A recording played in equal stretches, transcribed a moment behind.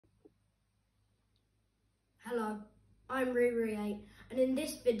Hello, I'm Riri8 and in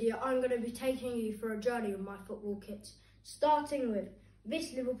this video I'm going to be taking you for a journey on my football kits, starting with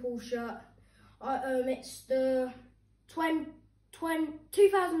this Liverpool shirt. It's the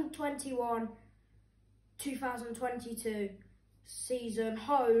 2021-2022 season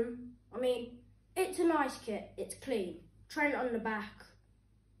home. I mean, it's a nice kit, it's clean. Trent on the back,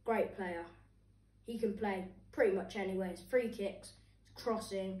 great player. He can play pretty much anywhere. It's free kicks, it's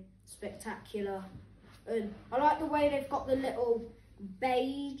crossing, spectacular. And I like the way they've got the little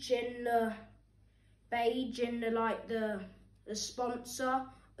beige in the sponsor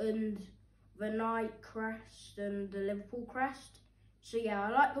and the Nike crest and the Liverpool crest. So yeah, I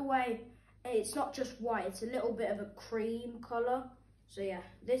like the way it's not just white, it's a little bit of a cream colour. So yeah,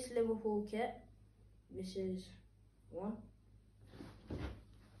 this Liverpool kit, this is one on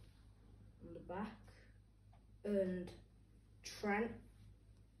the back and Trent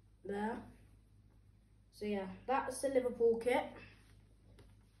there. So yeah, that's the Liverpool kit.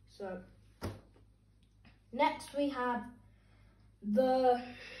 So next we have the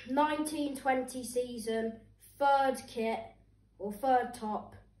 1920 season third kit or third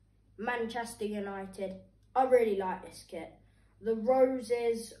top, Manchester United. I really like this kit. The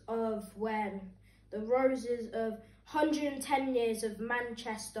roses of 110 years of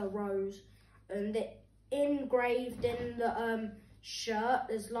Manchester rose, and it engraved in the shirt,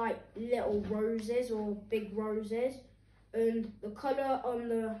 there's like little roses or big roses, and the colour on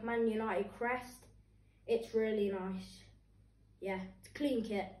the Man United crest, it's really nice. Yeah, it's a clean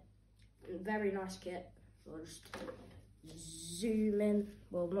kit, very nice kit. So I'll just zoom in,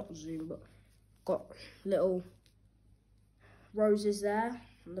 well not zoom, but got little roses there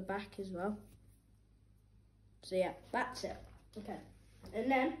on the back as well. So yeah, that's it. Okay, and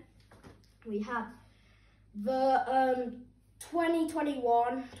then we have the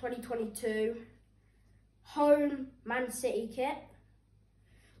 2021-2022 home Man City kit.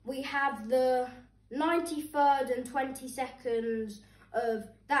 We have the 93rd and 22nd of,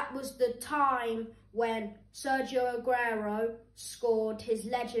 that was the time when Sergio Aguero scored his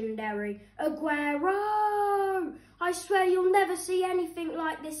legendary Aguero! I swear you'll never see anything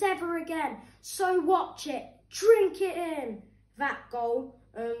like this ever again. So watch it, drink it in. That goal,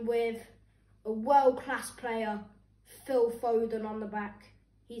 with a world-class player, Phil Foden on the back.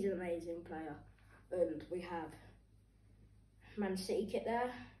 He's an amazing player. And we have Man City kit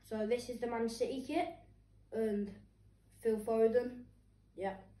there. So this is the Man City kit and Phil Foden.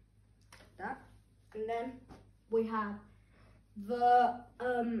 Yeah, that. And then we have the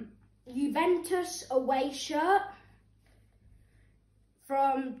Juventus away shirt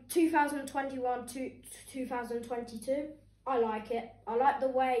from 2021 to 2022. I like it. I like the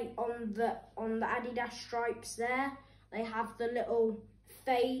way on the Adidas stripes there, they have the little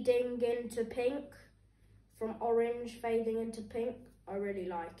fading into pink, from orange fading into pink. I really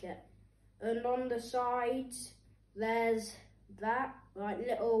like it. And on the sides, there's that, like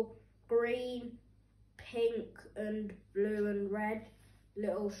little green, pink and blue and red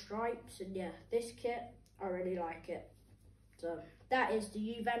little stripes. And yeah, this kit, I really like it. So that is the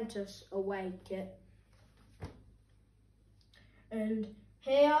Juventus away kit. And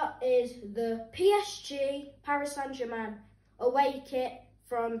here is the PSG Paris Saint-Germain away kit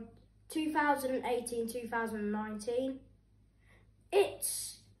from 2018-2019.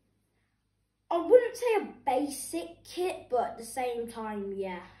 It's, I wouldn't say a basic kit, but at the same time,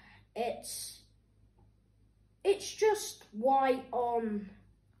 yeah, it's just white on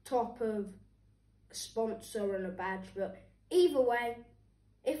top of a sponsor and a badge. But either way,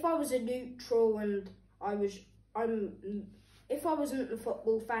 if I was a neutral and if I wasn't a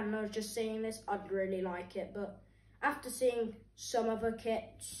football fan and I was just seeing this, I'd really like it. But after seeing some other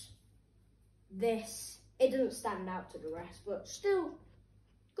kits, it doesn't stand out to the rest, but still,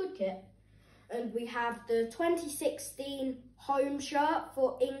 good kit. And we have the 2016 home shirt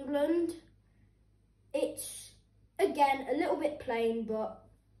for England. It's, again, a little bit plain, but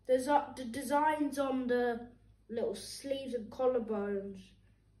there's the designs on the little sleeves and collarbones,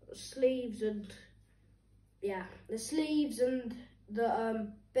 sleeves and, yeah, the sleeves and the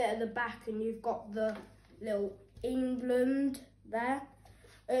bit at the back, and you've got the little England there.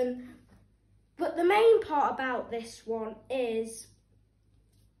 But the main part about this one is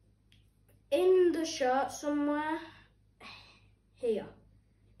in the shirt somewhere here.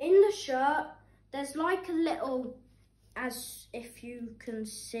 In the shirt, there's like a little, as if you can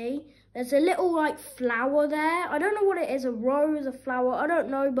see, there's a little like flower there. I don't know what it is, a rose, a flower, I don't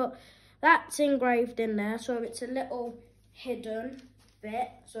know, but that's engraved in there, so it's a little hidden bit.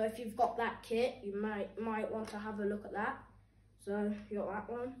 So if you've got that kit, you might want to have a look at that. So you got that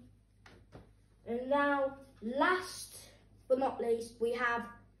one. And now, last but not least, we have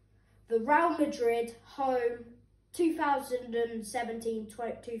the Real Madrid home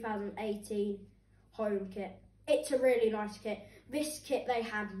 2017-2018 home kit. It's a really nice kit. This kit, they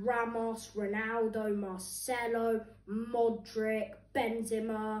had Ramos, Ronaldo, Marcelo, Modric,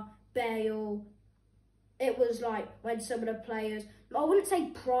 Benzema, Bale. It was like when some of the players, I wouldn't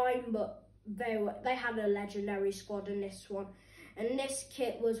say prime, but they had a legendary squad in this one. And this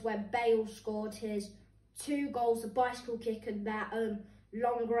kit was when Bale scored his 2 goals, the bicycle kick and that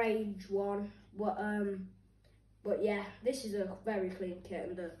long range one. But yeah, this is a very clean kit,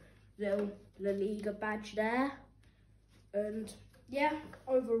 and the little La Liga badge there. And yeah,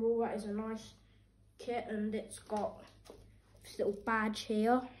 overall that is a nice kit, and it's got this little badge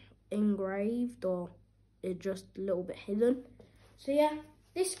here engraved, or it's just a little bit hidden. So yeah,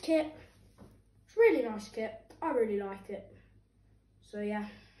 this kit, it's a really nice kit. I really like it. So yeah,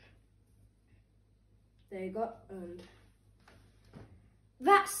 there you go. And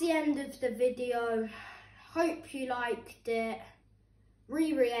that's the end of the video. Hope you liked it.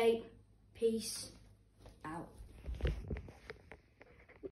 Re-8. Peace out.